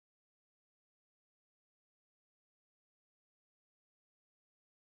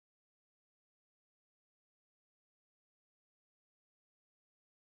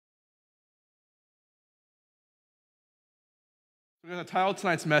We're going to title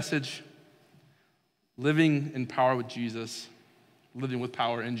tonight's message, Living in Power with Jesus. Living with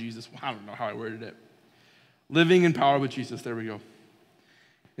power in Jesus. Well, I don't know how I worded it. Living in power with Jesus. There we go.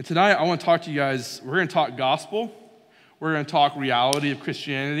 And tonight I want to talk to you guys. We're going to talk gospel. We're going to talk reality of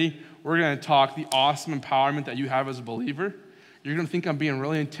Christianity. We're going to talk the awesome empowerment that you have as a believer. You're going to think I'm being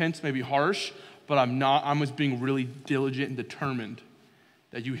really intense, maybe harsh, but I'm not. I'm just being really diligent and determined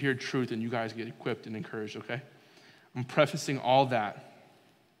that you hear truth and you guys get equipped and encouraged, okay? I'm prefacing all that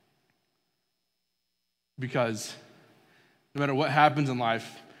because no matter what happens in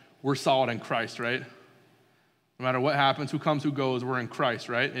life, we're solid in Christ, right? No matter what happens, who comes, who goes, we're in Christ,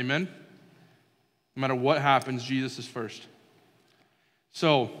 right? Amen? No matter what happens, Jesus is first.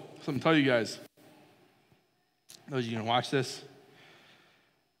 So I'm tell you guys, those of you going to watch this,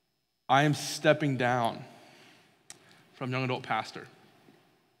 I am stepping down from young adult pastor.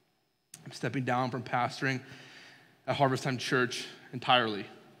 I'm stepping down from pastoring at Harvestime Church entirely.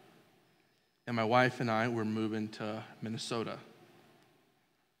 And my wife and I, we're moving to Minnesota.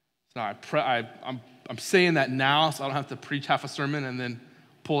 So I'm saying that now so I don't have to preach half a sermon and then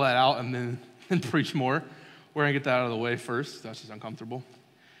pull that out and then preach more. We're going to get that out of the way first. That's just uncomfortable.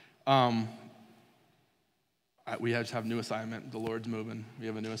 We just have a new assignment. The Lord's moving. We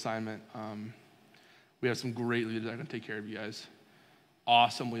have a new assignment. We have some great leaders that are going to take care of you guys.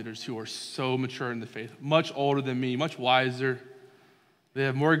 Awesome leaders who are so mature in the faith, much older than me, much wiser. They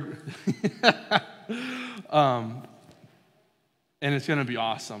have more, and it's going to be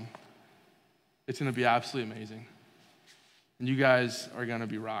awesome. It's going to be absolutely amazing. And you guys are going to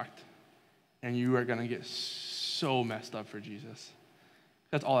be rocked, and you are going to get so messed up for Jesus.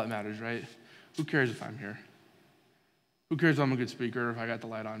 That's all that matters, right? Who cares if I'm here? Who cares if I'm a good speaker, if I got the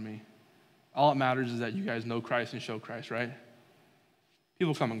light on me? All that matters is that you guys know Christ and show Christ, right?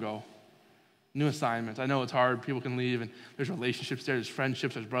 People come and go. New assignments. I know it's hard. People can leave, and there's relationships there. There's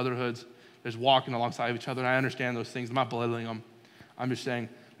friendships. There's brotherhoods. There's walking alongside of each other, and I understand those things. I'm not belittling them. I'm just saying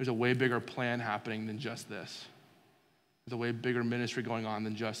there's a way bigger plan happening than just this. There's a way bigger ministry going on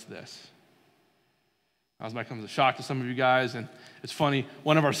than just this. That might come as a shock to some of you guys, and it's funny.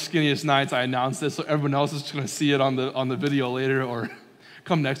 One of our skinniest nights, I announced this, so everyone else is going to see it on the video later, or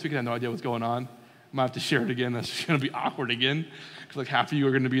come next week. I have no idea what's going on. I might have to share it again. That's going to be awkward again, because like half of you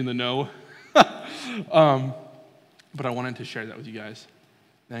are going to be in the know. But I wanted to share that with you guys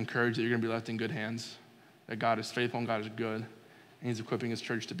and encourage that you're going to be left in good hands, that God is faithful and God is good, and He's equipping His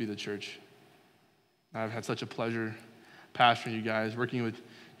church to be the church. I've had such a pleasure pastoring you guys, working with,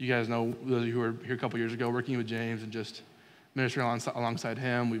 you guys know, those of you who were here a couple years ago, working with James and just ministering alongside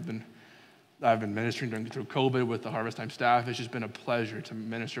him. I've been ministering through COVID with the Harvestime staff. It's just been a pleasure to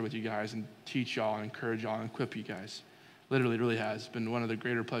minister with you guys and teach y'all and encourage y'all and equip you guys. Literally, it really has been one of the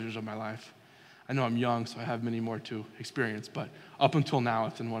greater pleasures of my life. I know I'm young, so I have many more to experience, but up until now,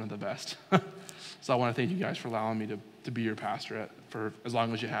 it's been one of the best. So I want to thank you guys for allowing me to be your pastor for as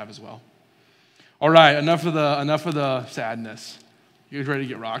long as you have as well. All right, enough of the sadness. You guys ready to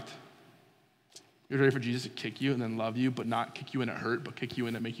get rocked? You guys ready for Jesus to kick you and then love you, but not kick you in it hurt, but kick you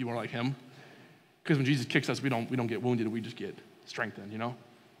in it make you more like Him? Because when Jesus kicks us, we don't get wounded, we just get strengthened, you know?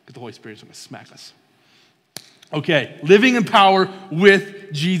 Because the Holy Spirit's going to smack us. Okay, living in power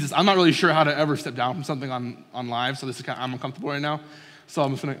with Jesus. I'm not really sure how to ever step down from something on live, so this is I'm uncomfortable right now. So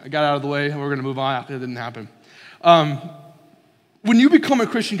I got out of the way, and we're going to move on after it didn't happen. When you become a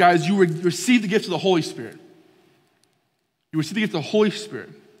Christian, guys, you receive the gift of the Holy Spirit. You receive the gift of the Holy Spirit.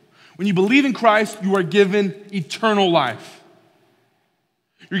 When you believe in Christ, you are given eternal life.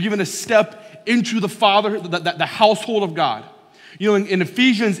 You're given a step into the Father, the household of God. You know, in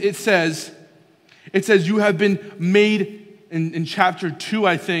Ephesians, it says you have been made, in chapter 2,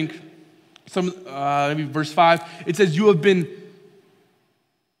 I think, maybe verse 5, it says you have been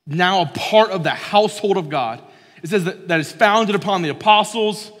now a part of the household of God. It says that is founded upon the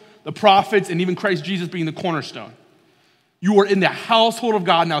apostles, the prophets, and even Christ Jesus being the cornerstone. You are in the household of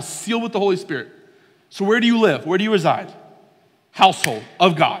God now, sealed with the Holy Spirit. So where do you live? Where do you reside? Household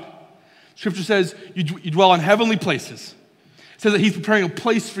of God. Scripture says you dwell in heavenly places. It says that He's preparing a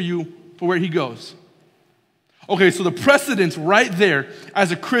place for you for where He goes. Okay, so the precedence right there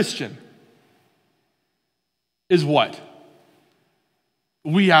as a Christian is what?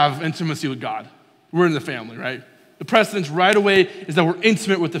 We have intimacy with God. We're in the family, right? The precedence right away is that we're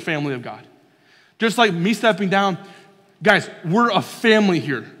intimate with the family of God. Just like me stepping down, guys, we're a family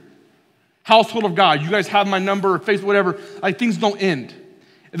here. Household of God. You guys have my number, Facebook, whatever. Like, things don't end.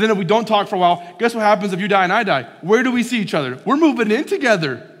 And then if we don't talk for a while, guess what happens if you die and I die? Where do we see each other? We're moving in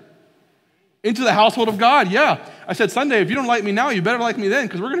together. Into the household of God, yeah. I said Sunday, if you don't like me now, you better like me then,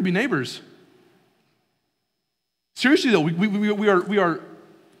 because we're going to be neighbors. Seriously, though, we are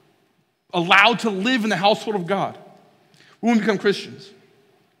allowed to live in the household of God when we become Christians.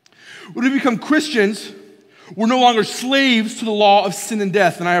 When we become Christians, we're no longer slaves to the law of sin and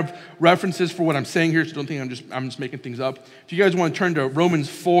death. And I have references for what I'm saying here, so don't think I'm just making things up. If you guys want to turn to Romans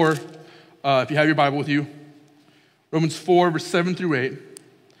 4, if you have your Bible with you, Romans 4, verse 7 through 8.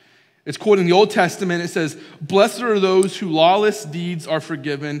 It's quoting the Old Testament. It says, "Blessed are those whose lawless deeds are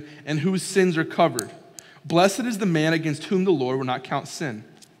forgiven and whose sins are covered. Blessed is the man against whom the Lord will not count sin."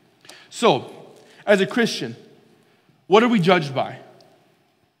 So, as a Christian, what are we judged by?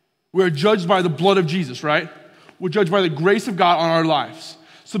 We are judged by the blood of Jesus, right? We're judged by the grace of God on our lives.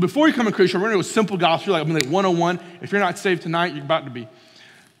 So before you become a Christian, we're going to do a simple gospel, like 101. If you're not saved tonight, you're about to be.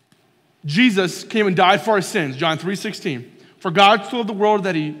 Jesus came and died for our sins, John 3:16. "For God so loved the world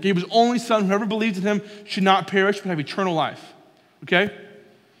that he gave his only son, whoever believes in him should not perish but have eternal life." Okay?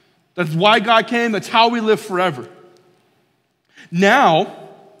 That's why God came. That's how we live forever. Now,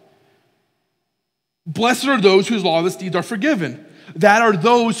 blessed are those whose lawless deeds are forgiven. That are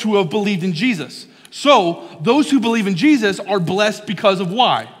those who have believed in Jesus. So, those who believe in Jesus are blessed because of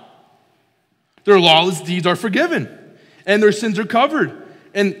why? Their lawless deeds are forgiven, and their sins are covered.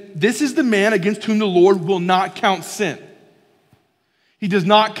 And this is the man against whom the Lord will not count sin. He does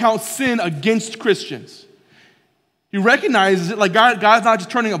not count sin against Christians. He recognizes it, like God's not just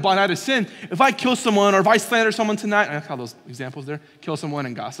turning a blind eye to sin. If I kill someone or if I slander someone tonight, I have those examples there, kill someone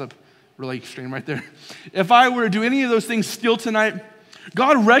and gossip, really extreme right there. If I were to do any of those things still tonight,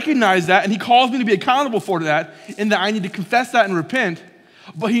 God recognized that and he calls me to be accountable for that and that I need to confess that and repent.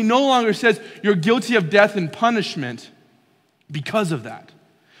 But he no longer says you're guilty of death and punishment because of that.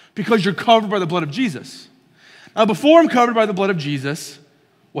 Because you're covered by the blood of Jesus. Now, before I'm covered by the blood of Jesus,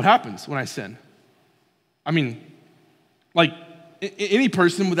 what happens when I sin? I mean, like any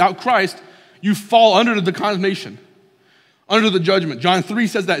person without Christ, you fall under the condemnation, under the judgment. John 3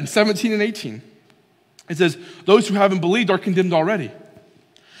 says that in 17 and 18. It says, those who haven't believed are condemned already.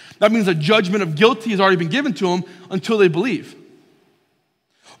 That means a judgment of guilty has already been given to them until they believe.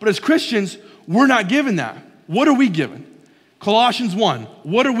 But as Christians, we're not given that. What are we given? Colossians 1,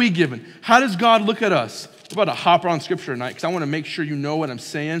 what are we given? How does God look at us? We're about to hop around scripture tonight because I want to make sure you know what I'm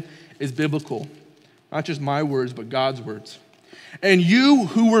saying is biblical. Not just my words, but God's words. And you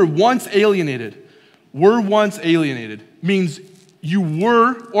who were once alienated, means you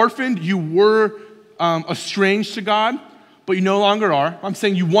were orphaned, you were estranged to God, but you no longer are. I'm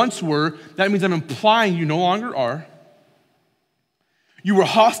saying you once were. That means I'm implying you no longer are. You were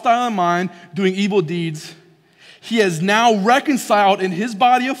hostile in mind, doing evil deeds. He has now reconciled in his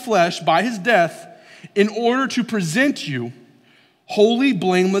body of flesh by his death in order to present you holy,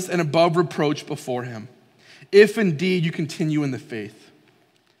 blameless, and above reproach before him, if indeed you continue in the faith,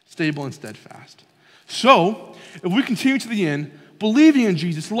 stable and steadfast. So, if we continue to the end, believing in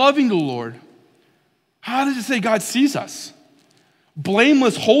Jesus, loving the Lord, how does it say God sees us?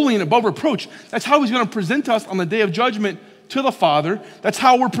 Blameless, holy, and above reproach. That's how he's going to present us on the day of judgment to the Father. That's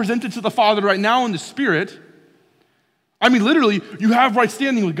how we're presented to the Father right now in the Spirit. I mean, literally, you have right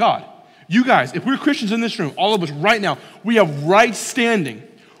standing with God. You guys, if we're Christians in this room, all of us right now, we have right standing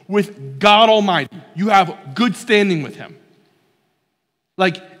with God Almighty. You have good standing with him.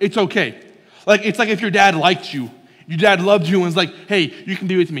 Like, it's okay. Like, it's like if your dad liked you. Your dad loved you and was like, hey, you can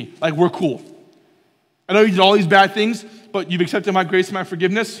be with me. Like, we're cool. I know you did all these bad things, but you've accepted my grace and my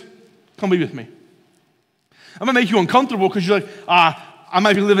forgiveness. Come be with me. I'm going to make you uncomfortable because you're like, I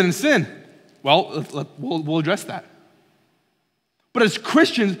might be living in sin. Well, we'll address that. But as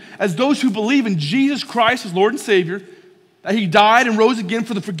Christians, as those who believe in Jesus Christ as Lord and Savior, that he died and rose again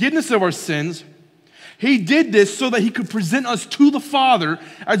for the forgiveness of our sins, he did this so that he could present us to the Father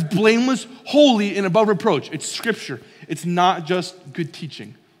as blameless, holy, and above reproach. It's Scripture. It's not just good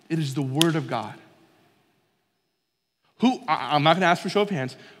teaching. It is the Word of God. I'm not going to ask for a show of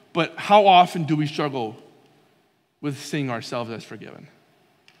hands, but how often do we struggle with seeing ourselves as forgiven?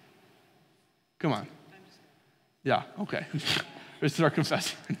 Come on. Yeah, okay. Let's start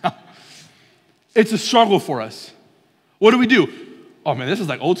confessing now. It's a struggle for us. What do? Oh man, this is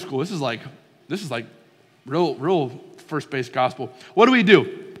like old school. This is like real first-base gospel. What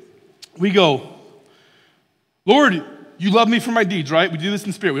do? We go, Lord, you love me for my deeds, right? We do this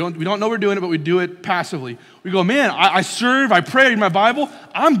in spirit. We don't know we're doing it, but we do it passively. We go, man, I serve, I pray, I read my Bible.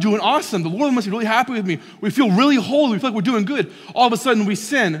 I'm doing awesome. The Lord must be really happy with me. We feel really holy. We feel like we're doing good. All of a sudden we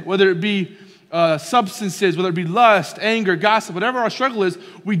sin, whether it be substances, whether it be lust, anger, gossip, whatever our struggle is,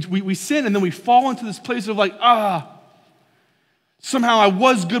 we sin and then we fall into this place of like, somehow I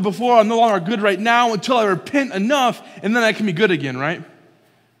was good before, I'm no longer good right now until I repent enough and then I can be good again, right?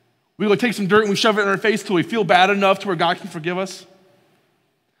 We go take some dirt and we shove it in our face till we feel bad enough to where God can forgive us.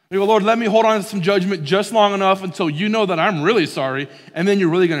 We go, Lord, let me hold on to some judgment just long enough until you know that I'm really sorry, and then you're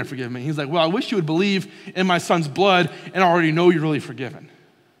really going to forgive me. He's like, well, I wish you would believe in my son's blood and already know you're really forgiven.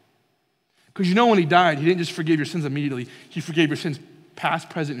 Because you know when he died, he didn't just forgive your sins immediately. He forgave your sins past,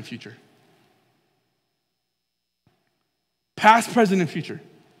 present, and future. Past, present, and future.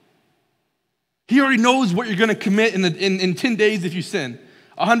 He already knows what you're going to commit in 10 days if you sin.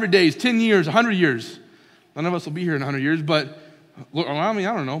 100 days, 10 years, 100 years. None of us will be here in 100 years, but I mean,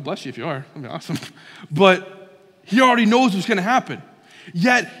 I don't know. Bless you if you are. That'd be awesome. But he already knows what's going to happen.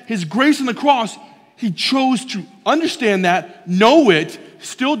 Yet his grace on the cross, he chose to understand that, know it,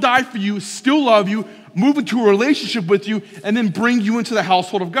 still die for you, still love you, move into a relationship with you, and then bring you into the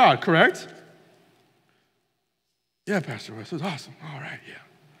household of God, correct? Yeah, Pastor Wes, that's awesome. All right,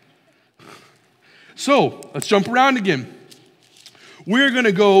 yeah. So, let's jump around again. We're going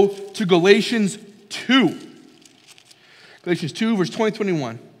to go to Galatians 2. Galatians 2, verse 20,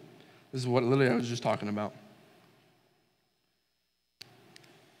 21. This is what literally I was just talking about.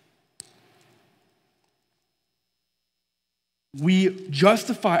 We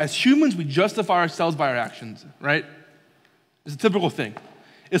justify, as humans, we justify ourselves by our actions, right? It's a typical thing.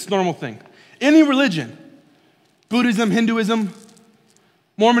 It's a normal thing. Any religion, Buddhism, Hinduism,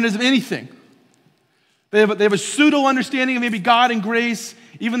 Mormonism, anything. They have a pseudo understanding of maybe God and grace.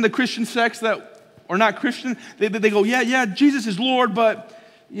 Even the Christian sects that are not Christian, they go, yeah, Jesus is Lord, but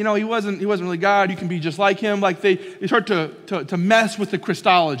he wasn't really God. You can be just like him. Like they start to mess with the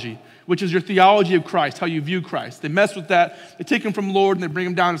Christology, which is your theology of Christ, how you view Christ. They mess with that. They take him from Lord and they bring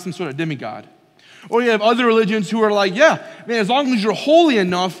him down to some sort of demigod. Or you have other religions who are like, yeah, man, as long as you're holy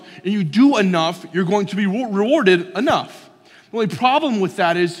enough and you do enough, you're going to be rewarded enough. The only problem with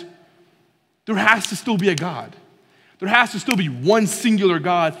that is there has to still be a God. There has to still be one singular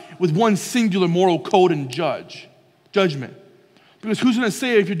God with one singular moral code and judgment. Because who's going to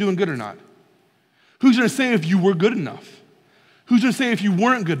say if you're doing good or not? Who's going to say if you were good enough? Who's going to say if you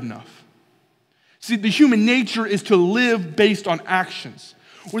weren't good enough? See, the human nature is to live based on actions,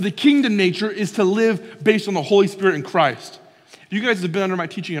 where the kingdom nature is to live based on the Holy Spirit in Christ. If you guys have been under my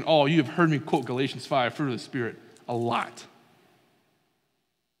teaching at all, you have heard me quote Galatians 5, fruit of the Spirit, a lot.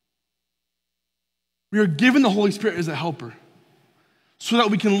 We are given the Holy Spirit as a helper so that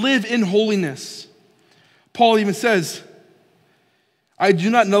we can live in holiness. Paul even says, I do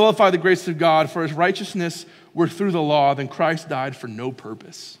not nullify the grace of God, for if righteousness were through the law, then Christ died for no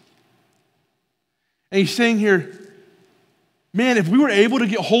purpose. And he's saying here, man, if we were able to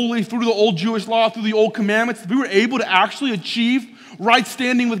get holy through the old Jewish law, through the old commandments, if we were able to actually achieve right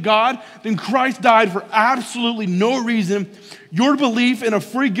standing with God, then Christ died for absolutely no reason. Your belief in a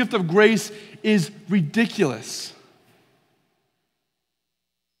free gift of grace is ridiculous.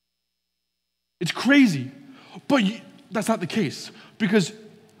 It's crazy. But that's not the case, because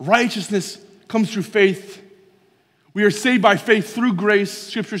righteousness comes through faith. We are saved by faith through grace,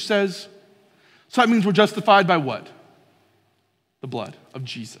 Scripture says. So that means we're justified by what? The blood of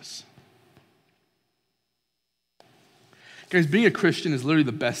Jesus. Guys, being a Christian is literally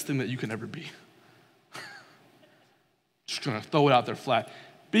the best thing that you can ever be. Just gonna throw it out there flat.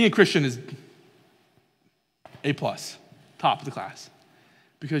 Being a Christian is A+, top of the class,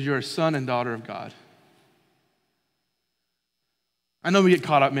 because you're a son and daughter of God. I know we get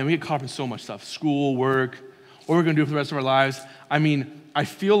caught up, man. We get caught up in so much stuff. School, work, what we're going to do for the rest of our lives. I mean, I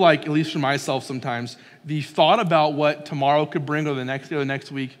feel like, at least for myself sometimes, the thought about what tomorrow could bring or the next day or the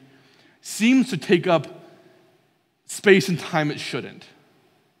next week seems to take up space and time it shouldn't.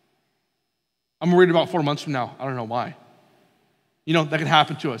 I'm worried about 4 months from now. I don't know why. That can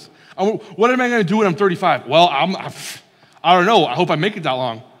happen to us. What am I going to do when I'm 35? Well, I don't know. I hope I make it that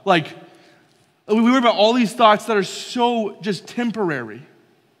long. We worry about all these thoughts that are so just temporary.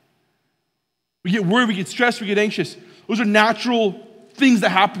 We get worried, we get stressed, we get anxious. Those are natural things that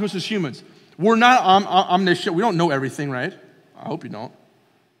happen to us as humans. We're not omniscient. We don't know everything, right? I hope you don't.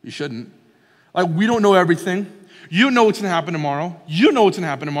 You shouldn't. We don't know everything. You don't know what's going to happen tomorrow. You don't know what's going to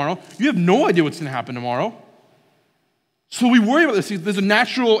happen tomorrow. You have no idea what's going to happen tomorrow. So we worry about this. There's a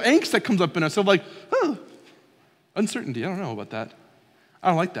natural angst that comes up in us of uncertainty. I don't know about that. I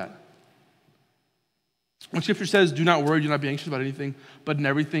don't like that. When Scripture says, do not worry, do not be anxious about anything, but in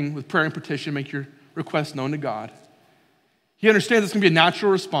everything, with prayer and petition, make your requests known to God. He understands it's going to be a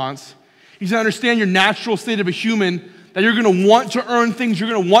natural response. He's going to understand your natural state of a human, that you're going to want to earn things, you're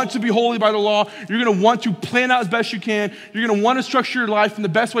going to want to be holy by the law, you're going to want to plan out as best you can, you're going to want to structure your life in the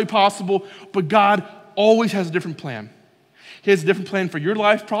best way possible, but God always has a different plan. He has a different plan for your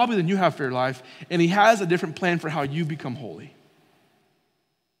life, probably than you have for your life, and he has a different plan for how you become holy.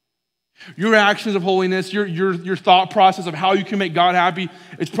 Your actions of holiness, your thought process of how you can make God happy,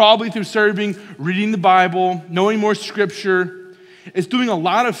 it's probably through serving, reading the Bible, knowing more scripture. It's doing a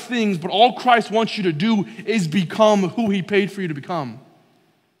lot of things, but all Christ wants you to do is become who he paid for you to become.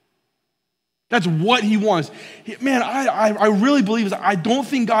 That's what he wants. Man, I really believe this. I don't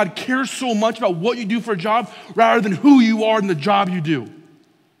think God cares so much about what you do for a job rather than who you are in the job you do.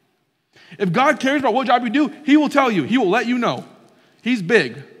 If God cares about what job you do, he will tell you. He will let you know. He's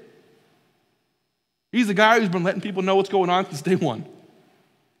big. He's the guy who's been letting people know what's going on since day one.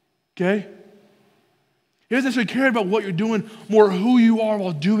 Okay? He doesn't necessarily care about what you're doing, more who you are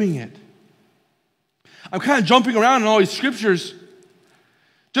while doing it. I'm kind of jumping around in all these scriptures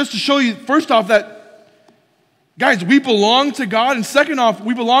just to show you, first off, that, guys, we belong to God, and second off,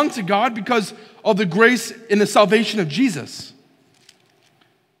 we belong to God because of the grace and the salvation of Jesus.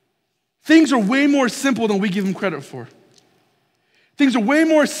 Things are way more simple than we give them credit for. Things are way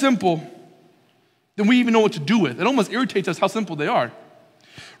more simple than we even know what to do with. It almost irritates us how simple they are.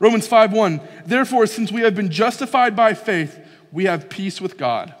 Romans 5:1, therefore, since we have been justified by faith, we have peace with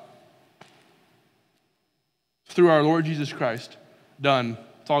God. Through our Lord Jesus Christ. Done.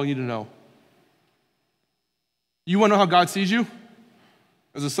 That's all you need to know. You want to know how God sees you?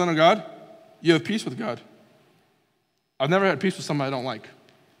 As a son of God? You have peace with God. I've never had peace with somebody I don't like.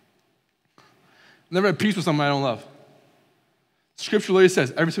 I've never had peace with somebody I don't love. Scripture literally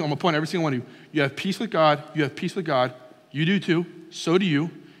says, I'm going to point every single one of you, you have peace with God, you have peace with God, you do too, so do you.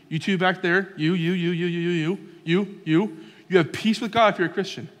 You two back there, you have peace with God if you're a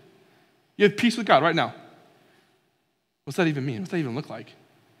Christian. You have peace with God right now. What's that even mean? What's that even look like?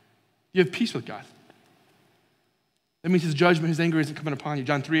 You have peace with God. That means his judgment, his anger isn't coming upon you.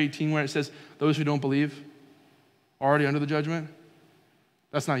 John 3:18, where it says, those who don't believe are already under the judgment.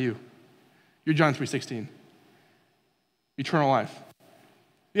 That's not you. You're John 3:16. Eternal life.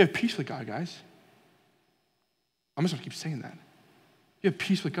 You have peace with God, guys. I'm just going to keep saying that. You have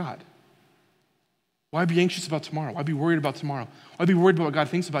peace with God. Why be anxious about tomorrow? Why be worried about tomorrow? Why be worried about what God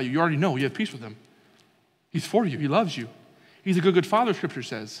thinks about you? You already know. You have peace with him. He's for you. He loves you. He's a good father, Scripture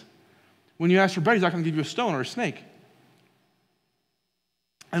says. When you ask for bread, he's not going to give you a stone or a snake.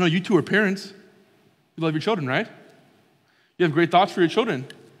 I know you two are parents. You love your children, right? You have great thoughts for your children.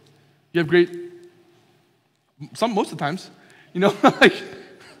 You have most of the times, like,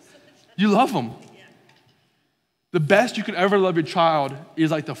 you love them. The best you could ever love your child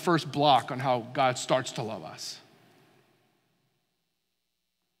is like the first block on how God starts to love us.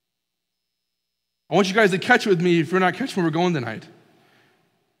 I want you guys to catch it with me if you're not catching where we're going tonight.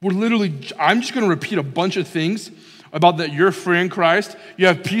 I'm just going to repeat a bunch of things about that you're free in Christ, you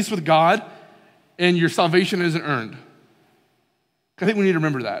have peace with God, and your salvation isn't earned. I think we need to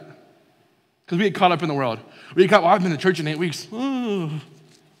remember that. Because we get caught up in the world. We get caught, I've been to church in 8 weeks. Oh,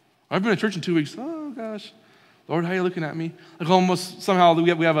 I've been to church in 2 weeks. Oh, gosh. Lord, how are you looking at me? Like almost somehow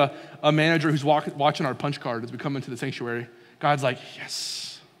we have a manager who's watching our punch card as we come into the sanctuary. God's like,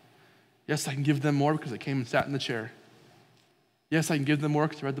 yes. Yes, I can give them more because they came and sat in the chair. Yes, I can give them more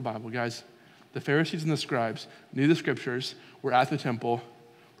because they read the Bible. Guys, the Pharisees and the scribes knew the scriptures, were at the temple,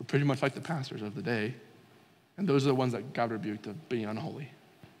 were pretty much like the pastors of the day. And those are the ones that God rebuked of being unholy.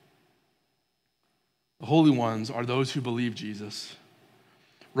 The holy ones are those who believe Jesus.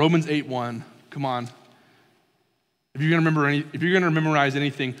 Romans 8:1. Come on. If you're going to memorize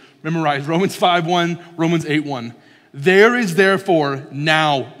anything, memorize Romans 5:1, Romans 8:1. There is therefore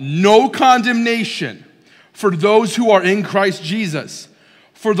now no condemnation for those who are in Christ Jesus.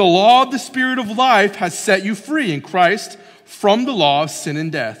 For the law of the Spirit of life has set you free in Christ from the law of sin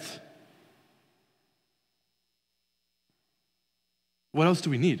and death. What else do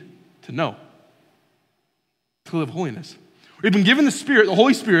we need to know? To live holiness. We've been given the Spirit, the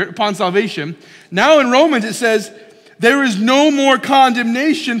Holy Spirit, upon salvation. Now in Romans it says, there is no more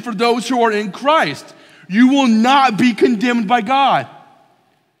condemnation for those who are in Christ. You will not be condemned by God.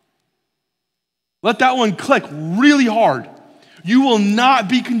 Let that one click really hard. You will not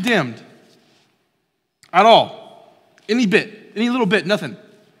be condemned at all. Any bit, any little bit, nothing.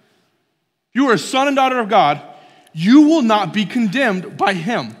 You are a son and daughter of God. You will not be condemned by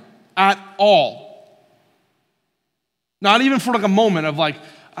him at all. Not even for like a moment of like,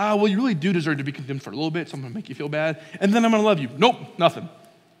 well, you really do deserve to be condemned for a little bit, so I'm going to make you feel bad, and then I'm going to love you. Nope, nothing.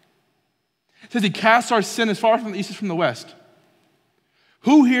 It says he casts our sin as far from the east as from the west.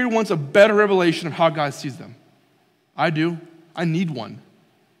 Who here wants a better revelation of how God sees them? I do. I need one.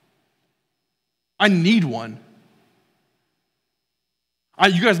 I need one.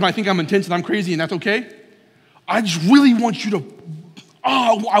 You guys might think I'm intense and I'm crazy, and that's okay. I just really want you to,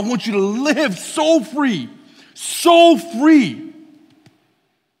 I want you to live so free. So free.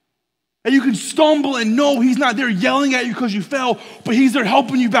 And you can stumble and know he's not there yelling at you because you fell, but he's there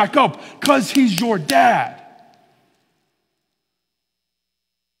helping you back up because he's your dad.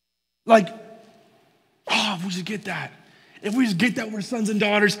 Like, oh, if we just get that. If we just get that we're sons and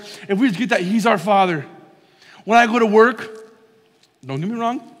daughters, if we just get that he's our father. When I go to work, don't get me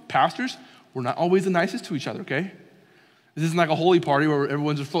wrong, pastors, we're not always the nicest to each other, okay? This isn't like a holy party where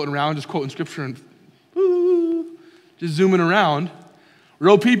everyone's just floating around, just quoting scripture and just zooming around.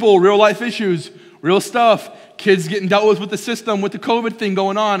 Real people, real life issues, real stuff. Kids getting dealt with the system, with the COVID thing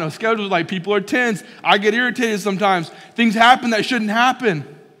going on. Our schedules, like, people are tense. I get irritated sometimes. Things happen that shouldn't happen.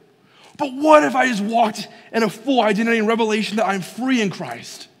 But what if I just walked in a full identity and revelation that I'm free in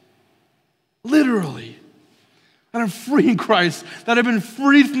Christ? Literally. That I'm free in Christ. That I've been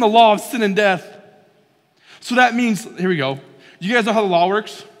freed from the law of sin and death. So that means, here we go. You guys know how the law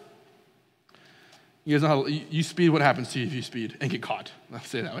works? You guys know how you speed, what happens to you if you speed and get caught? I'll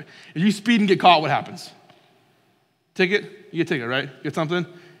say it that way. If you speed and get caught, what happens? Ticket? You get a ticket, right? Get something?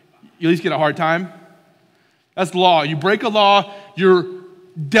 You at least get a hard time. That's the law. You break a law, you're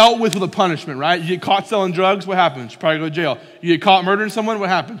dealt with a punishment, right? You get caught selling drugs, what happens? You probably go to jail. You get caught murdering someone, what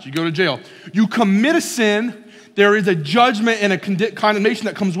happens? You go to jail. You commit a sin, there is a judgment and a condemnation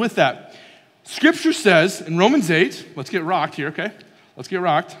that comes with that. Scripture says in Romans 8, let's get rocked here, okay? Let's get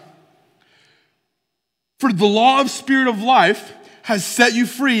rocked. For the law of spirit of life has set you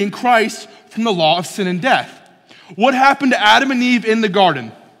free in Christ from the law of sin and death. What happened to Adam and Eve in the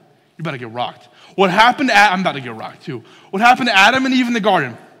garden? You better get rocked. What happened to I'm about to get rocked too. What happened to Adam and Eve in the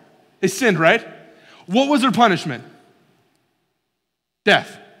garden? They sinned, right? What was their punishment?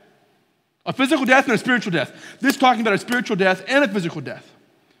 Death. A physical death and a spiritual death. This is talking about a spiritual death and a physical death.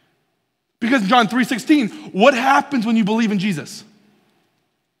 Because in John 3:16, what happens when you believe in Jesus?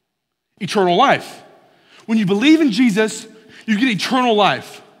 Eternal life. When you believe in Jesus, you get eternal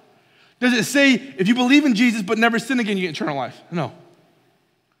life. Does it say if you believe in Jesus but never sin again, you get eternal life? No.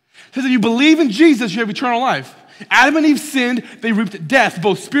 It says if you believe in Jesus, you have eternal life. Adam and Eve sinned, they reaped death,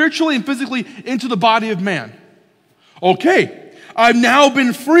 both spiritually and physically, into the body of man. Okay, I've now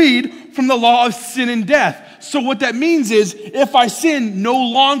been freed from the law of sin and death. So what that means is, if I sin, no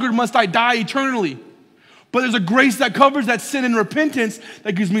longer must I die eternally. But there's a grace that covers that sin and repentance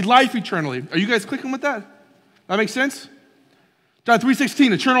that gives me life eternally. Are you guys clicking with that? That makes sense? John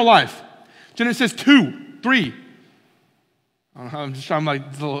 3:16, eternal life. Genesis 2:3. I don't know, I'm just trying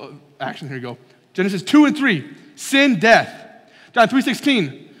like this little action. Here you go. Genesis 2 and 3, sin, death. John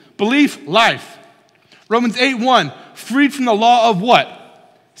 3:16, belief, life. Romans 8:1, freed from the law of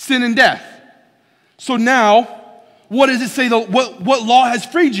what? Sin and death. So now, what does it say? What law has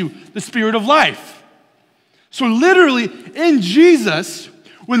freed you? The spirit of life. So literally, in Jesus,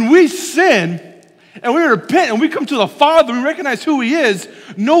 when we sin and we repent and we come to the Father and we recognize who He is,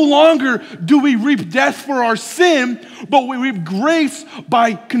 no longer do we reap death for our sin, but we reap grace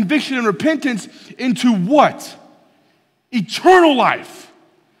by conviction and repentance into what? Eternal life.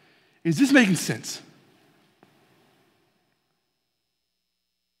 Is this making sense?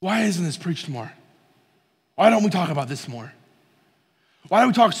 Why isn't this preached more? Why don't we talk about this more? Why do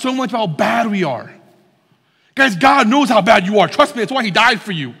we talk so much about how bad we are? Guys, God knows how bad you are. Trust me, that's why He died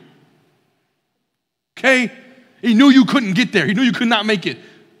for you. Okay? He knew you couldn't get there. He knew you could not make it.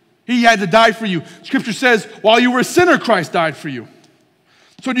 He had to die for you. Scripture says, while you were a sinner, Christ died for you.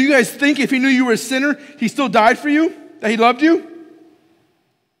 So do you guys think if He knew you were a sinner, He still died for you? That He loved you?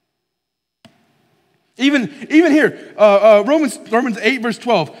 Even here, Romans 8, verse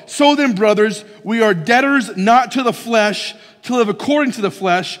 12. So then, brothers, we are debtors not to the flesh, to live according to the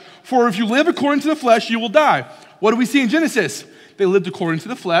flesh. For if you live according to the flesh, you will die. What do we see in Genesis? They lived according to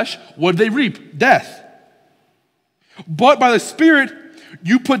the flesh. What did they reap? Death. But by the Spirit,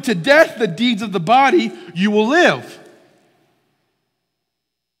 you put to death the deeds of the body, you will live.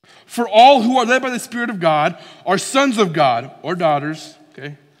 For all who are led by the Spirit of God are sons of God or daughters.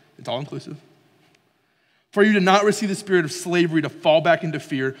 Okay, it's all inclusive. For you did not receive the spirit of slavery to fall back into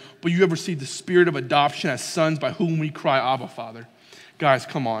fear, but you have received the spirit of adoption as sons by whom we cry, Abba, Father. Guys,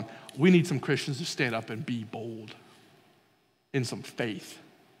 come on. We need some Christians to stand up and be bold in some faith.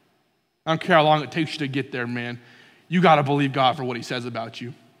 I don't care how long it takes you to get there, man. You got to believe God for what He says about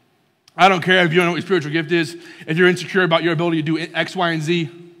you. I don't care if you don't know what your spiritual gift is, if you're insecure about your ability to do X, Y, and Z,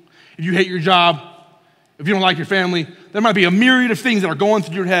 if you hate your job, if you don't like your family. There might be a myriad of things that are going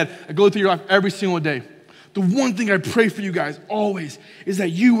through your head, that go through your life every single day. The one thing I pray for you guys always is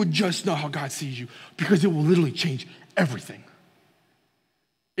that you would just know how God sees you, because it will literally change everything.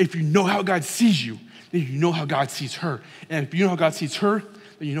 If you know how God sees you, then you know how God sees her. And if you know how God sees her,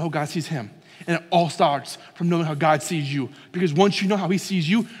 then you know how God sees him. And it all starts from knowing how God sees you. Because once you know how he sees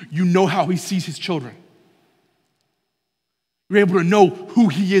you, you know how he sees his children. You're able to know who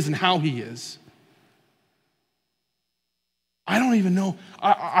he is and how he is. I don't even know.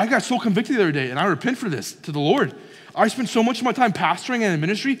 I got so convicted the other day, and I repent for this to the Lord. I spent so much of my time pastoring and in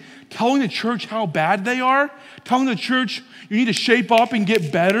ministry telling the church how bad they are, telling the church you need to shape up and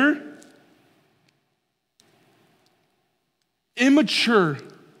get better. Immature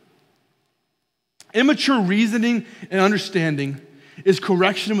reasoning and understanding is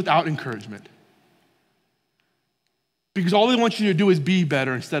correction without encouragement. Because all they want you to do is do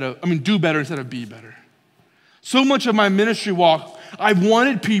better instead of be better. So much of my ministry walk, I've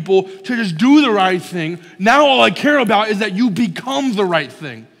wanted people to just do the right thing. Now all I care about is that you become the right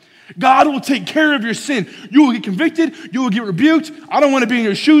thing. God will take care of your sin. You will get convicted. You will get rebuked. I don't want to be in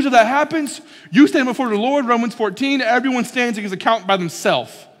your shoes if that happens. You stand before the Lord, Romans 14. Everyone stands and gives account by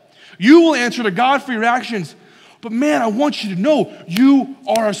themselves. You will answer to God for your actions. But man, I want you to know you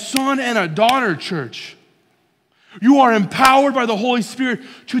are a son and a daughter, church. You are empowered by the Holy Spirit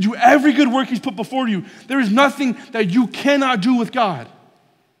to do every good work he's put before you. There is nothing that you cannot do with God.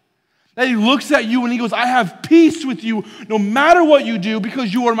 That he looks at you and he goes, I have peace with you no matter what you do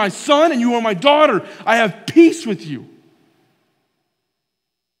because you are my son and you are my daughter. I have peace with you.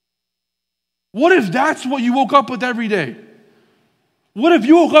 What if that's what you woke up with every day? What if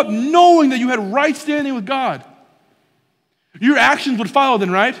you woke up knowing that you had right standing with God? Your actions would follow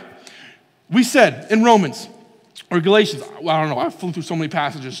then, right? We said in Romans, or Galatians, I don't know, I flew through so many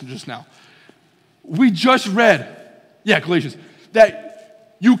passages just now. We just read, Galatians,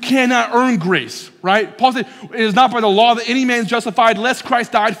 that you cannot earn grace, right? Paul said, it is not by the law that any man is justified lest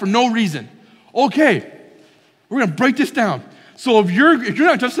Christ died for no reason. Okay, we're going to break this down. So if you're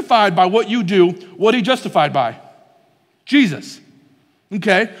not justified by what you do, what are you justified by? Jesus.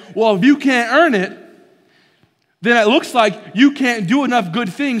 Okay, well, if you can't earn it, then it looks like you can't do enough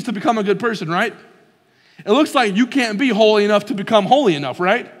good things to become a good person, right? It looks like you can't be holy enough to become holy enough,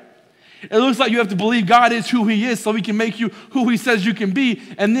 right? It looks like you have to believe God is who he is so he can make you who he says you can be,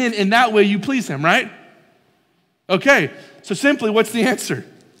 and then in that way you please him, right? Okay, so simply, what's the answer?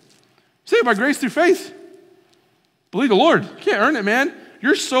 Saved by grace through faith. Believe the Lord. You can't earn it, man.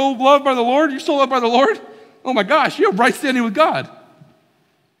 You're so loved by the Lord. You're so loved by the Lord. Oh my gosh, you have right standing with God.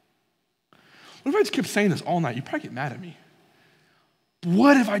 What if I just kept saying this all night? You'd probably get mad at me.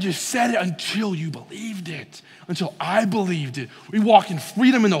 What if I just said it until you believed it? Until I believed it. We walk in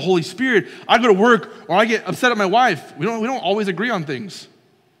freedom in the Holy Spirit. I go to work or I get upset at my wife. We don't always agree on things.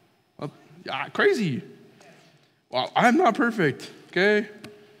 Well, crazy. Well, I'm not perfect, okay?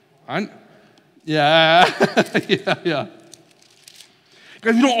 Yeah.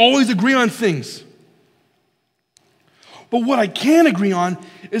 Guys, we don't always agree on things. But what I can agree on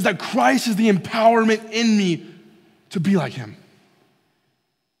is that Christ is the empowerment in me to be like him.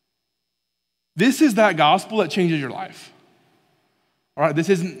 This is that gospel that changes your life. All right, this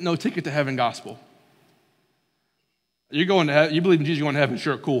isn't no ticket to heaven gospel. You're going to heaven, you believe in Jesus, you're going to heaven,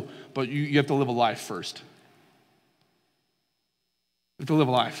 sure, cool, but you have to live a life first. You have to live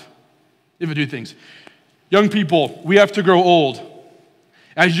a life. You have to do things. Young people, we have to grow old.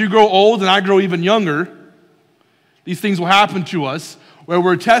 As you grow old and I grow even younger, these things will happen to us where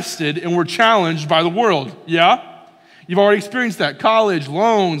we're tested and we're challenged by the world. Yeah? You've already experienced that. College,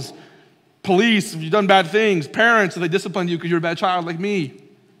 loans, police, if you've done bad things, parents, if they discipline you because you're a bad child like me.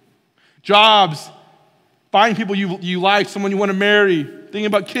 Jobs, finding people you like, someone you want to marry, thinking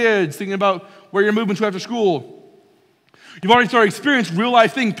about kids, thinking about where you're moving to after school. You've already started experiencing real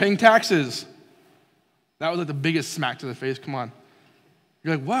life things, paying taxes. That was like the biggest smack to the face, come on.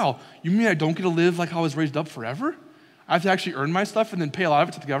 You're like, wow, you mean I don't get to live like I was raised up forever? I have to actually earn my stuff and then pay a lot of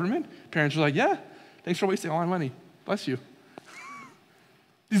it to the government? Parents are like, yeah, thanks for wasting all my money. Bless you.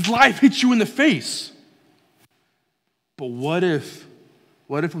 This life hits you in the face. But what if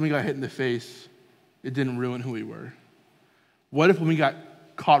when we got hit in the face, it didn't ruin who we were? What if when we got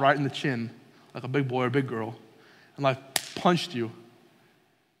caught right in the chin, like a big boy or a big girl, and life punched you,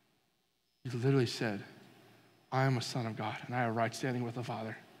 you literally said, I am a son of God, and I have right standing with the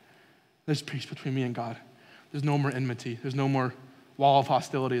Father. There's peace between me and God. There's no more enmity. There's no more wall of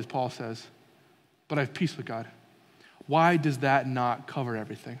hostility, as Paul says. But I have peace with God. Why does that not cover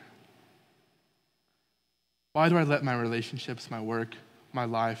everything? Why do I let my relationships, my work, my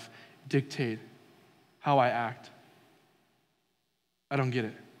life dictate how I act? I don't get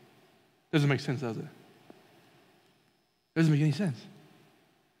it. Doesn't make sense, does it? Doesn't make any sense.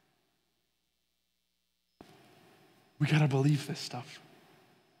 We gotta believe this stuff.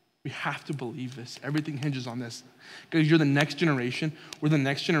 We have to believe this. Everything hinges on this. Because you're the next generation. We're the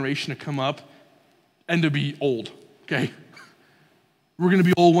next generation to come up and to be old, okay? We're going to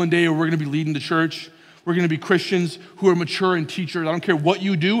be old one day, or we're going to be leading the church. We're going to be Christians who are mature and teachers. I don't care what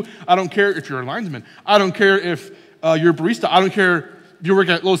you do. I don't care if you're a linesman. I don't care if you're a barista. I don't care if you work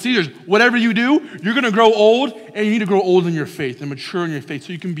at Little Caesars. Whatever you do, you're going to grow old, and you need to grow old in your faith and mature in your faith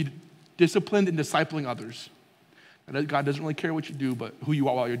so you can be disciplined in discipling others. God doesn't really care what you do, but who you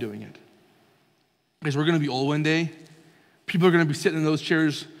are while you're doing it. Because we're going to be old one day. People are going to be sitting in those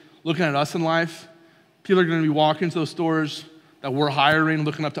chairs looking at us in life. People are going to be walking into those stores that we're hiring,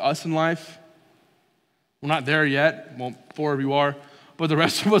 looking up to us in life. We're not there yet. Well, 4 of you are. But the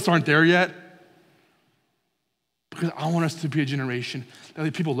rest of us aren't there yet. Because I want us to be a generation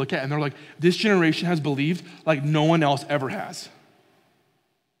that people look at and they're like, this generation has believed like no one else ever has.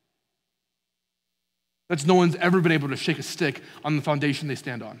 That's no one's ever been able to shake a stick on the foundation they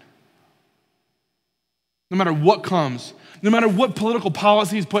stand on. No matter what comes, no matter what political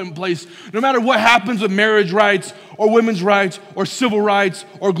policy is put in place, no matter what happens with marriage rights or women's rights or civil rights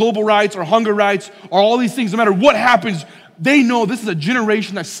or global rights or hunger rights or all these things, no matter what happens, they know this is a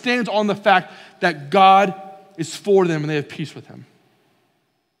generation that stands on the fact that God is for them and they have peace with him.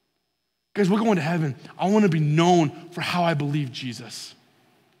 Guys, we're going to heaven. I want to be known for how I believe Jesus.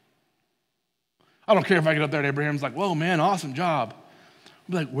 I don't care if I get up there and Abraham's like, whoa, man, awesome job. I'll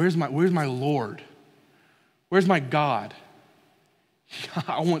be like, where's my Lord? Where's my God?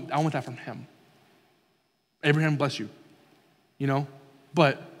 I want that from him. Abraham, bless you. You know?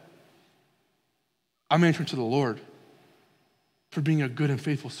 But I'm answering to the Lord for being a good and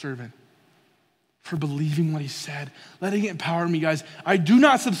faithful servant, for believing what he said, letting it empower me, guys. I do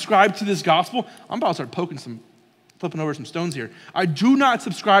not subscribe to this gospel. I'm about to start flipping over some stones here. I do not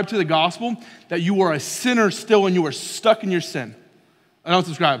subscribe to the gospel that you are a sinner still and you are stuck in your sin. I don't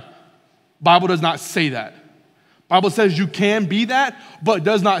subscribe. Bible does not say that. Bible says you can be that, but it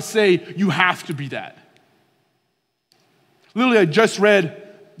does not say you have to be that. Literally, I just read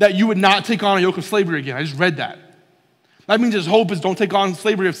that you would not take on a yoke of slavery again. I just read that. That means his hope is don't take on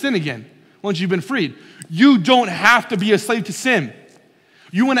slavery of sin again once you've been freed. You don't have to be a slave to sin.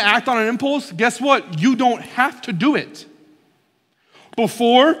 You want to act on an impulse? Guess what? You don't have to do it.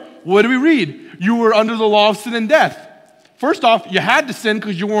 Before, what do we read? You were under the law of sin and death. First off, you had to sin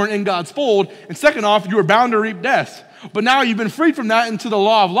because you weren't in God's fold. And second off, you were bound to reap death. But now you've been freed from that into the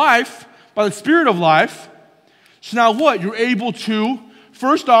law of life by the Spirit of life. So now what? You're able to,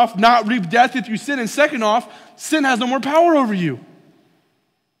 first off, not reap death if you sin. And second off, sin has no more power over you.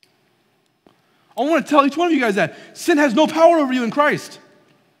 I want to tell each one of you guys that. Sin has no power over you in Christ.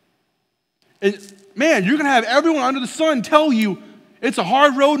 And man, you're going to have everyone under the sun tell you it's a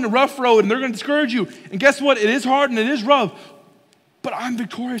hard road and a rough road, and they're going to discourage you. And guess what? It is hard and it is rough. But I'm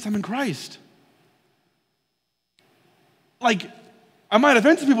victorious. I'm in Christ. Like, I might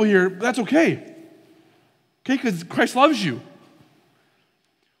offend some people here, but that's okay. Okay, because Christ loves you.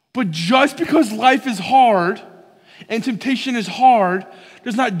 But just because life is hard and temptation is hard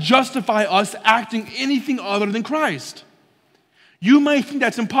does not justify us acting anything other than Christ. You may think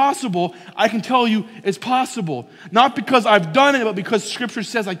that's impossible. I can tell you it's possible. Not because I've done it, but because Scripture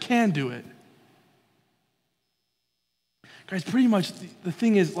says I can do it. Guys, pretty much the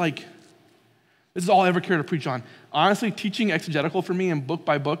thing is like, this is all I ever care to preach on. Honestly, teaching exegetical for me and book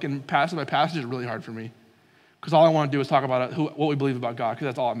by book and passage by passage is really hard for me. Because all I want to do is talk about what we believe about God, because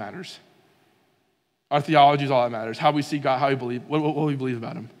that's all that matters. Our theology is all that matters. How we see God, how we believe, what we believe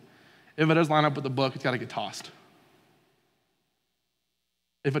about him. If it does line up with the book, it's got to get tossed.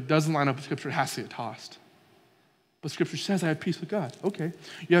 If it doesn't line up with Scripture, it has to get tossed. But Scripture says I have peace with God. Okay,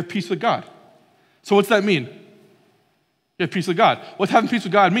 you have peace with God. So what's that mean? You have peace with God. What's having peace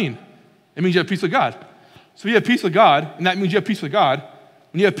with God mean? It means you have peace with God. So you have peace with God, and that means you have peace with God.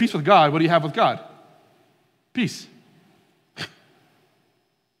 When you have peace with God, what do you have with God? Peace.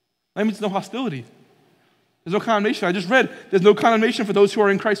 That means no hostility. There's no condemnation. I just read, there's no condemnation for those who are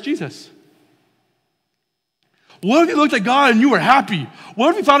in Christ Jesus. What if you looked at God and you were happy? What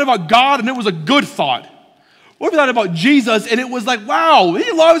if you thought about God and it was a good thought? What if you thought about Jesus and it was like, wow,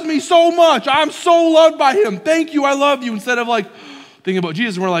 he loves me so much. I'm so loved by him. Thank you, I love you. Instead of like thinking about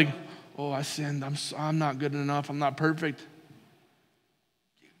Jesus and we're like, oh, I sinned. I'm not good enough. I'm not perfect.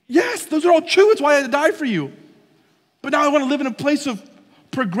 Yes, those are all true. It's why I had to die for you. But now I want to live in a place of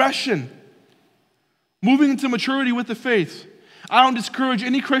progression, moving into maturity with the faith. I don't discourage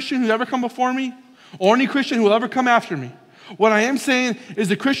any Christian who's ever come before me or any Christian who will ever come after me. What I am saying is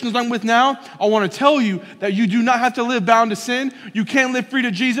the Christians I'm with now, I want to tell you that you do not have to live bound to sin. You can't live free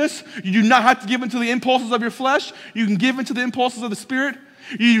to Jesus. You do not have to give into the impulses of your flesh. You can give into the impulses of the Spirit.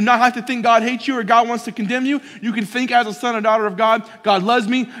 You do not have to think God hates you or God wants to condemn you. You can think as a son or daughter of God, God loves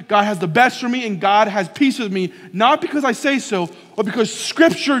me, God has the best for me, and God has peace with me, not because I say so, but because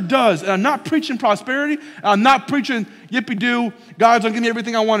Scripture does. And I'm not preaching prosperity, and I'm not preaching yippee-doo, God's going to give me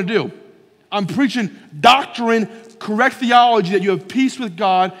everything I want to do. I'm preaching doctrine, correct theology, that you have peace with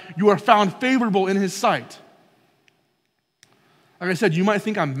God, you are found favorable in His sight. Like I said, you might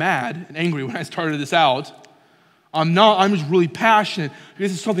think I'm mad and angry when I started this out. I'm not. I'm just really passionate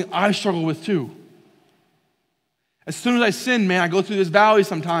because it's something I struggle with too. As soon as I sin, man, I go through this valley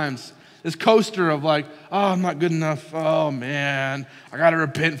sometimes, this coaster of like, oh, I'm not good enough. Oh, man, I got to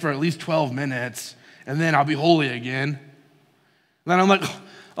repent for at least 12 minutes, and then I'll be holy again. And then I'm like,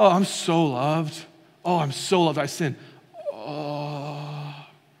 oh, I'm so loved. Oh, I'm so loved. I sin. Oh,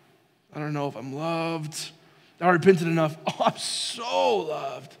 I don't know if I'm loved. I repented enough. Oh, I'm so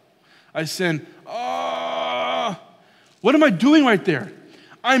loved. I sin. Oh, what am I doing right there?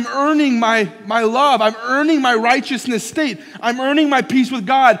 I'm earning my love. I'm earning my righteousness state. I'm earning my peace with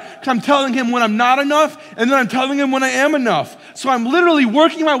God because I'm telling Him when I'm not enough, and then I'm telling Him when I am enough. So I'm literally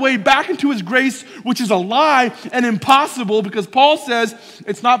working my way back into His grace, which is a lie and impossible because Paul says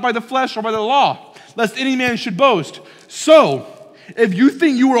it's not by the flesh or by the law, lest any man should boast. So, if you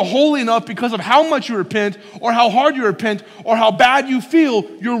think you are holy enough because of how much you repent or how hard you repent or how bad you feel,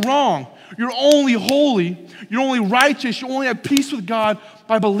 you're wrong. You're only holy, you're only righteous, you only have peace with God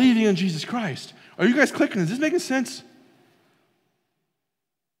by believing in Jesus Christ. Are you guys clicking? Is this making sense?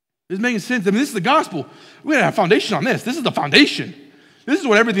 Is this making sense? I mean, this is the gospel. We gotta have foundation on this. This is the foundation. This is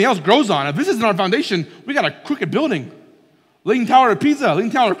what everything else grows on. If this isn't our foundation, we got a crooked building. Leaning Tower of Pisa,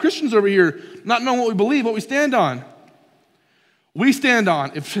 Leaning Tower of Christians over here, not knowing what we believe, what we stand on. We stand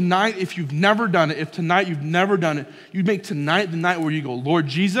on, if you've never done it, if tonight you've never done it, you'd make tonight the night where you go, Lord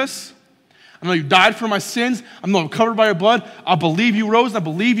Jesus, I know you died for my sins. I know I'm covered by your blood. I believe you rose, and I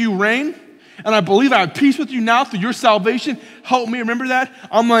believe you reign. And I believe I have peace with you now through your salvation. Help me remember that.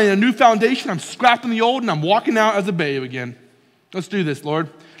 I'm laying a new foundation. I'm scrapping the old, and I'm walking out as a babe again. Let's do this, Lord.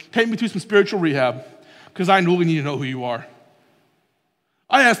 Take me through some spiritual rehab because I really need to know who you are.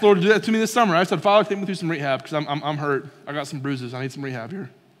 I asked Lord to do that to me this summer. I said, Father, take me through some rehab because I'm hurt. I got some bruises. I need some rehab here.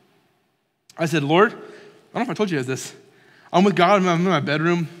 I said, Lord, I don't know if I told you guys this. I'm with God. I'm in my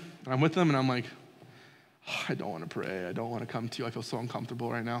bedroom. And I'm with Him, and I'm like, oh, I don't want to pray. I don't want to come to you. I feel so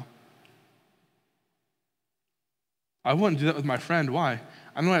uncomfortable right now. I wouldn't do that with my friend. Why?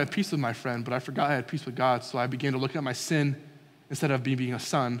 I know I had peace with my friend, but I forgot I had peace with God, so I began to look at my sin instead of me being a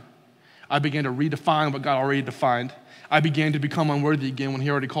son. I began to redefine what God already defined. I began to become unworthy again when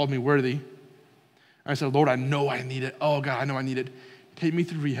He already called me worthy. And I said, Lord, I know I need it. Oh, God, I know I need it. Take me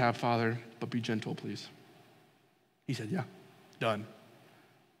through rehab, Father, but be gentle, please. He said, yeah, done.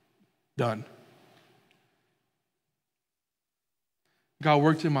 Done. God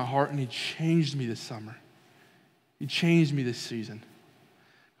worked in my heart, and He changed me this summer. He changed me this season.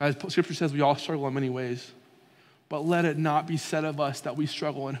 As Scripture says, we all struggle in many ways, but let it not be said of us that we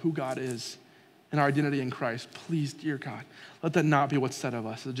struggle in who God is and our identity in Christ. Please, dear God, let that not be what's said of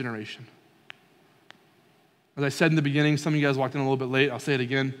us as a generation. As I said in the beginning, some of you guys walked in a little bit late. I'll say it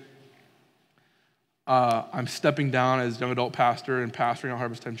again. I'm stepping down as young adult pastor and pastoring at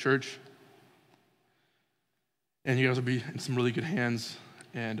Harvestime Church. And you guys will be in some really good hands.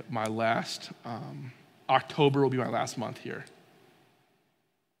 And my last, October will be my last month here.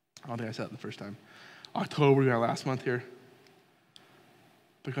 I don't think I said it the first time. October will be my last month here.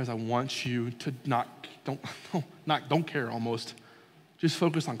 Because I want you to don't care almost. Just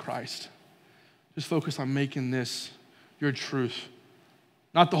focus on Christ. Just focus on making this your truth.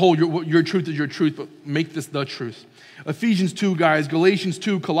 Not the whole, your truth is your truth, but make this the truth. Ephesians 2, guys, Galatians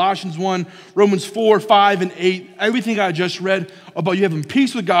 2, Colossians 1, Romans 4, 5, and 8. Everything I just read about you having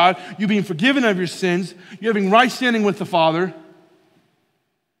peace with God, you being forgiven of your sins, you having right standing with the Father.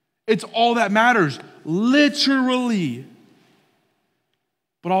 It's all that matters, literally.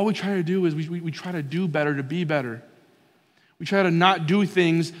 But all we try to do is we try to do better to be better. We try to not do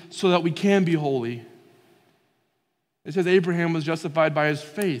things so that we can be holy. It says Abraham was justified by his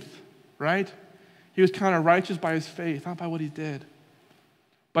faith, right? He was kind of righteous by his faith, not by what he did.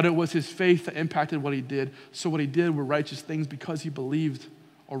 But it was his faith that impacted what he did. So what he did were righteous things because he believed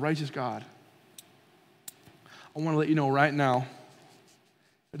a righteous God. I want to let you know right now,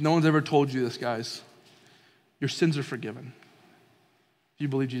 if no one's ever told you this, guys, your sins are forgiven. If you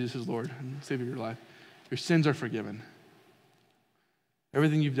believe Jesus is Lord and Savior of your life, your sins are forgiven.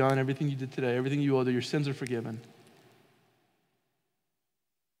 Everything you've done, everything you did today, everything you will do, your sins are forgiven.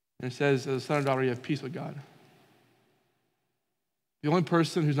 And it says, as a son or daughter, you have peace with God. The only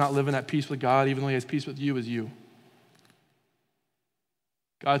person who's not living at peace with God, even though he has peace with you, is you.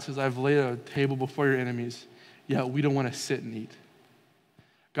 God says, I've laid a table before your enemies, yet we don't want to sit and eat.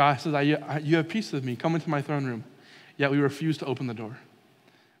 God says, you have peace with me. Come into my throne room. Yet we refuse to open the door.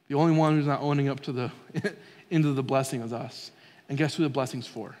 The only one who's not owning up to into the blessing is us. And guess who the blessing's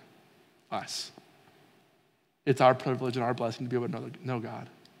for? Us. It's our privilege and our blessing to be able to know God.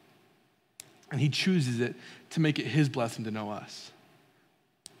 And he chooses it to make it his blessing to know us.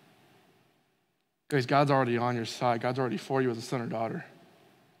 Guys, God's already on your side. God's already for you as a son or daughter.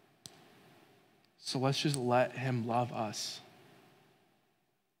 So let's just let him love us.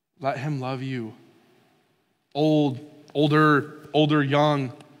 Let him love you. Older,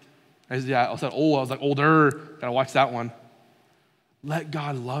 young. I said old, I was like older. Gotta watch that one. Let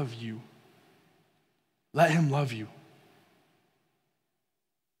God love you. Let him love you.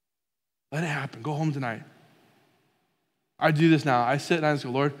 Let it happen. Go home tonight. I do this now. I sit and I just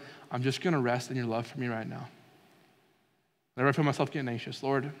go, Lord, I'm just gonna rest in your love for me right now. Whenever I feel myself getting anxious,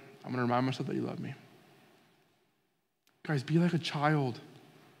 Lord, I'm gonna remind myself that you love me. Guys, be like a child.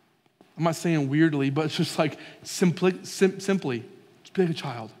 I'm not saying weirdly, but it's just like simply, just be like a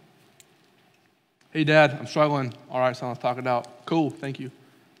child. Hey, Dad, I'm struggling. All right, son, let's talk it out. Cool, thank you.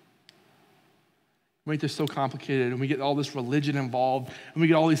 We make this so complicated, and we get all this religion involved, and we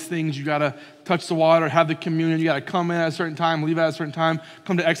get all these things. You got to touch the water, have the communion. You got to come in at a certain time, leave at a certain time,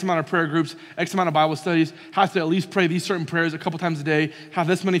 come to X amount of prayer groups, X amount of Bible studies, have to at least pray these certain prayers a couple times a day, have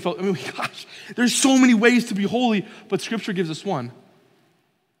this many folks. I mean, gosh, there's so many ways to be holy, but Scripture gives us one.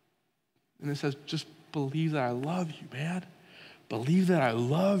 And it says, just believe that I love you, man. Believe that I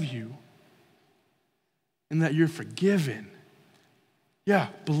love you and that you're forgiven. Yeah,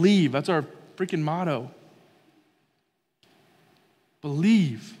 believe. That's our freaking motto.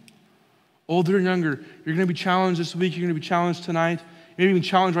 Believe. Older and younger, you're going to be challenged this week. You're going to be challenged tonight. You're even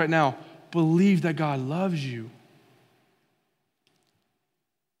challenged right now. Believe that God loves you.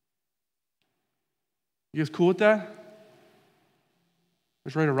 You guys cool with that?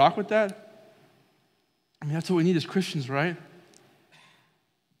 Just ready to rock with that? I mean, that's what we need as Christians, right?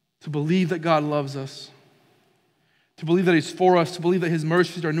 To believe that God loves us. To believe that he's for us. To believe that his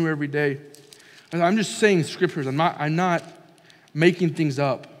mercies are new every day. And I'm just saying scriptures. I'm not making things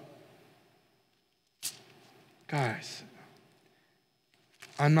up. Guys,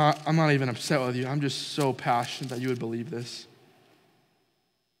 I'm not even upset with you. I'm just so passionate that you would believe this.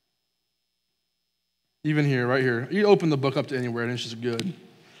 Even here, right here. You open the book up to anywhere and it's just good.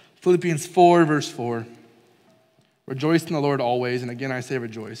 Philippians 4, verse 4. Rejoice in the Lord always. And again, I say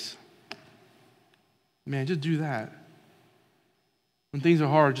rejoice. Man, just do that. When things are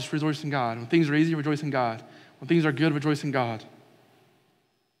hard, just rejoice in God. When things are easy, rejoice in God. When things are good, rejoice in God.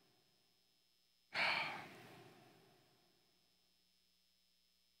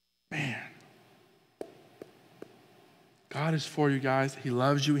 Man. God is for you guys. He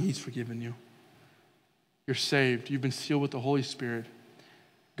loves you and he's forgiven you. You're saved. You've been sealed with the Holy Spirit.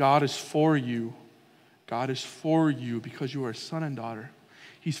 God is for you. God is for you because you are a son and daughter.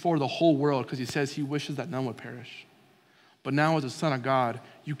 He's for the whole world because he says he wishes that none would perish. But now as a son of God,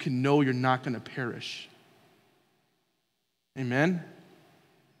 you can know you're not going to perish. Amen?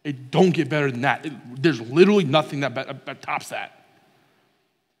 It don't get better than that. There's literally nothing that tops that.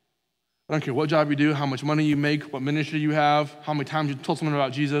 I don't care what job you do, how much money you make, what ministry you have, how many times you told someone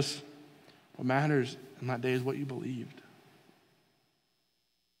about Jesus. What matters in that day is what you believed.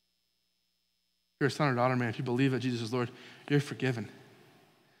 You're a son or daughter, man. If you believe that Jesus is Lord, you're forgiven.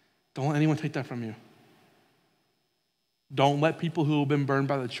 Don't let anyone take that from you. Don't let people who have been burned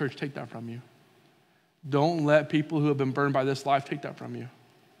by the church take that from you. Don't let people who have been burned by this life take that from you.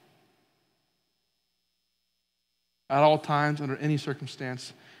 At all times, under any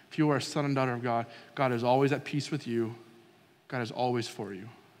circumstance, if you are a son and daughter of God, God is always at peace with you. God is always for you.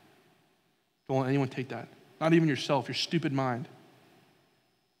 Don't let anyone take that. Not even yourself, your stupid mind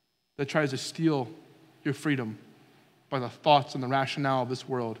that tries to steal your freedom by the thoughts and the rationale of this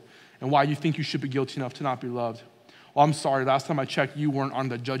world and why you think you should be guilty enough to not be loved. Well, I'm sorry, last time I checked, you weren't on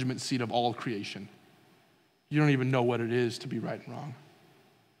the judgment seat of all creation. You don't even know what it is to be right and wrong.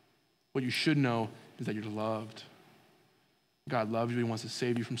 What you should know is that you're loved. God loves you. He wants to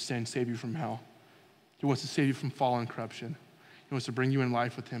save you from sin, save you from hell. He wants to save you from fallen corruption. He wants to bring you in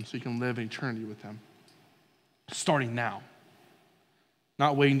life with him so you can live in eternity with him. Starting now.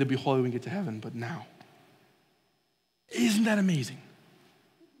 Not waiting to be holy when we get to heaven, but now. Isn't that amazing?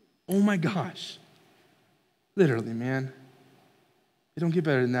 Oh my gosh. Literally, man. It don't get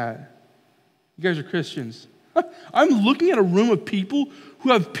better than that. You guys are Christians. I'm looking at a room of people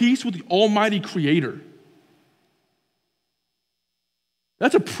who have peace with the Almighty Creator.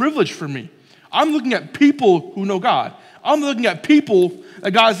 That's a privilege for me. I'm looking at people who know God. I'm looking at people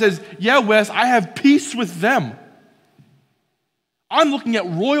that God says, yeah, Wes, I have peace with them. I'm looking at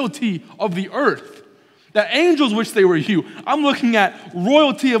royalty of the earth. That angels wish they were you. I'm looking at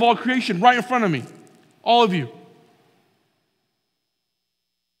royalty of all creation right in front of me. All of you.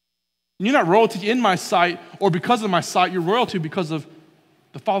 And you're not royalty in my sight or because of my sight. You're royalty because of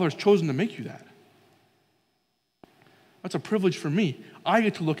the Father has chosen to make you that. That's a privilege for me. I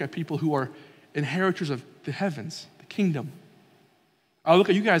get to look at people who are inheritors of the heavens, the kingdom. I look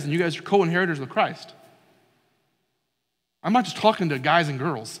at you guys and you guys are co-inheritors with Christ. I'm not just talking to guys and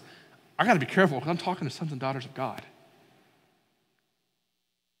girls. I got to be careful because I'm talking to sons and daughters of God.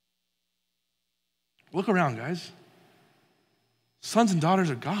 Look around, guys. Sons and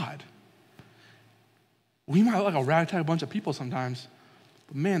daughters of God. We might look like a ragtag bunch of people sometimes,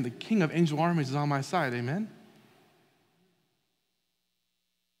 but man, the King of angel armies is on my side, amen?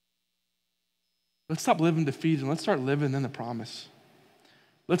 Let's stop living defeated and let's start living in the promise.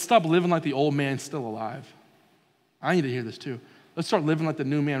 Let's stop living like the old man's still alive. I need to hear this too. Let's start living like the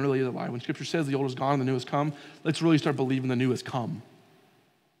new man really is alive. When Scripture says the old is gone and the new has come, let's really start believing the new has come.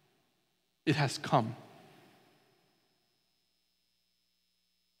 It has come.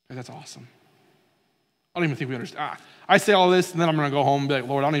 And that's awesome. I don't even think we understand. I say all this, and then I'm going to go home and be like,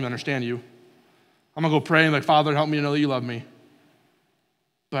 Lord, I don't even understand you. I'm going to go pray and be like, Father, help me to know that you love me.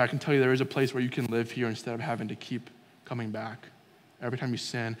 But I can tell you there is a place where you can live here instead of having to keep coming back. Every time you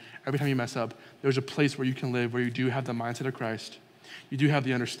sin, every time you mess up, there's a place where you can live where you do have the mindset of Christ. You do have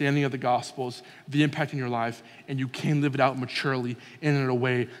the understanding of the Gospels, the impact in your life, and you can live it out maturely and in a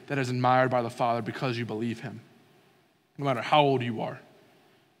way that is admired by the Father because you believe him. No matter how old you are.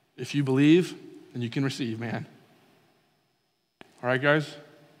 If you believe, then you can receive, man. All right, guys?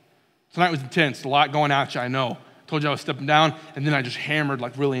 Tonight was intense. A lot going at you, I know. I told you I was stepping down, and then I just hammered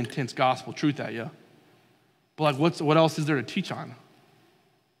like really intense gospel truth at you. But like, what else is there to teach on?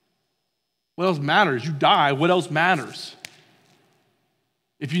 What else matters? You die. What else matters?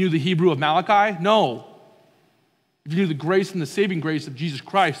 If you knew the Hebrew of Malachi, no. If you knew the grace and the saving grace of Jesus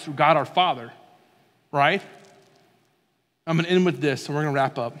Christ through God our Father, right? I'm going to end with this, and we're going to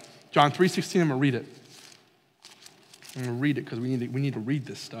wrap up. John 3:16, I'm going to read it. I'm going to read it because we need to read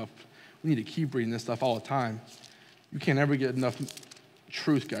this stuff. We need to keep reading this stuff all the time. You can't ever get enough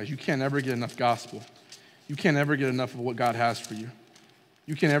truth, guys. You can't ever get enough gospel. You can't ever get enough of what God has for you.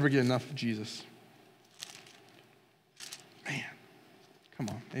 You can't ever get enough of Jesus. Man, come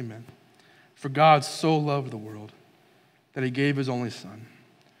on, amen. For God so loved the world that he gave his only Son,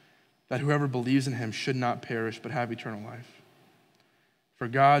 that whoever believes in him should not perish but have eternal life. For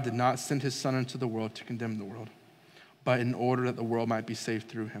God did not send his Son into the world to condemn the world, but in order that the world might be saved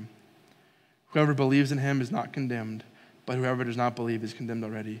through him. Whoever believes in him is not condemned, but whoever does not believe is condemned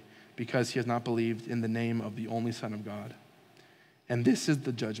already, because he has not believed in the name of the only Son of God. And this is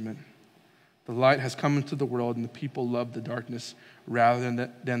the judgment. The light has come into the world, and the people love the darkness rather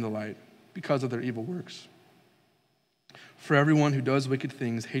than the light, because of their evil works. For everyone who does wicked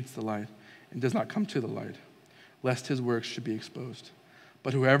things hates the light and does not come to the light, lest his works should be exposed.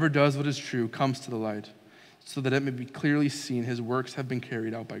 But whoever does what is true comes to the light, so that it may be clearly seen his works have been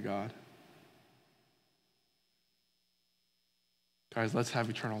carried out by God. Guys, let's have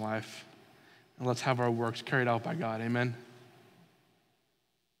eternal life, and let's have our works carried out by God. Amen?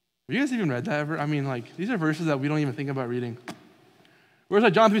 Have you guys even read that ever? I mean, like, these are verses that we don't even think about reading. Where's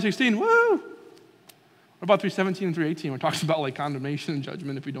like John 3:16? Woo! What about 3:17 and 3:18? Where it talks about like condemnation and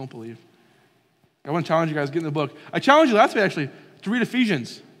judgment if we don't believe. I want to challenge you guys, get in the book. I challenged you last week, actually, to read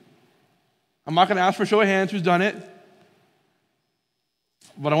Ephesians. I'm not going to ask for a show of hands who's done it,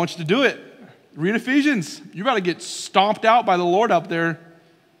 but I want you to do it. Read Ephesians. You're about to get stomped out by the Lord up there.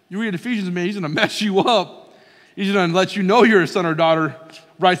 You read Ephesians, man, he's going to mess you up. He's going to let you know you're a son or daughter,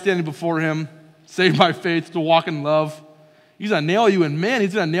 right standing before him, saved by faith, to walk in love. He's going to nail you, and man,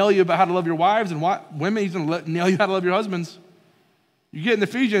 he's going to nail you about how to love your wives, and women, he's going to nail you how to love your husbands. You get in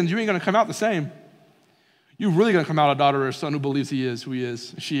Ephesians, you ain't going to come out the same. You're really going to come out a daughter or a son who believes he is who he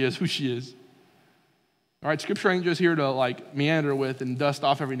is, she is who she is. All right, Scripture ain't just here to like meander with and dust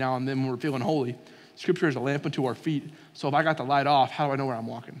off every now and then when we're feeling holy. Scripture is a lamp unto our feet. So if I got the light off, how do I know where I'm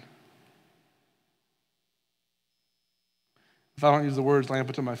walking? If I don't use the words lamp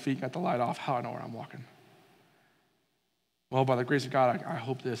unto my feet, got the light off, how do I know where I'm walking? Well, by the grace of God, I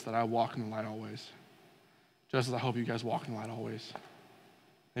hope this, that I walk in the light always. Just as I hope you guys walk in the light always.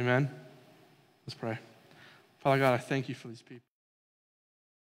 Amen? Let's pray. Father God, I thank you for these people.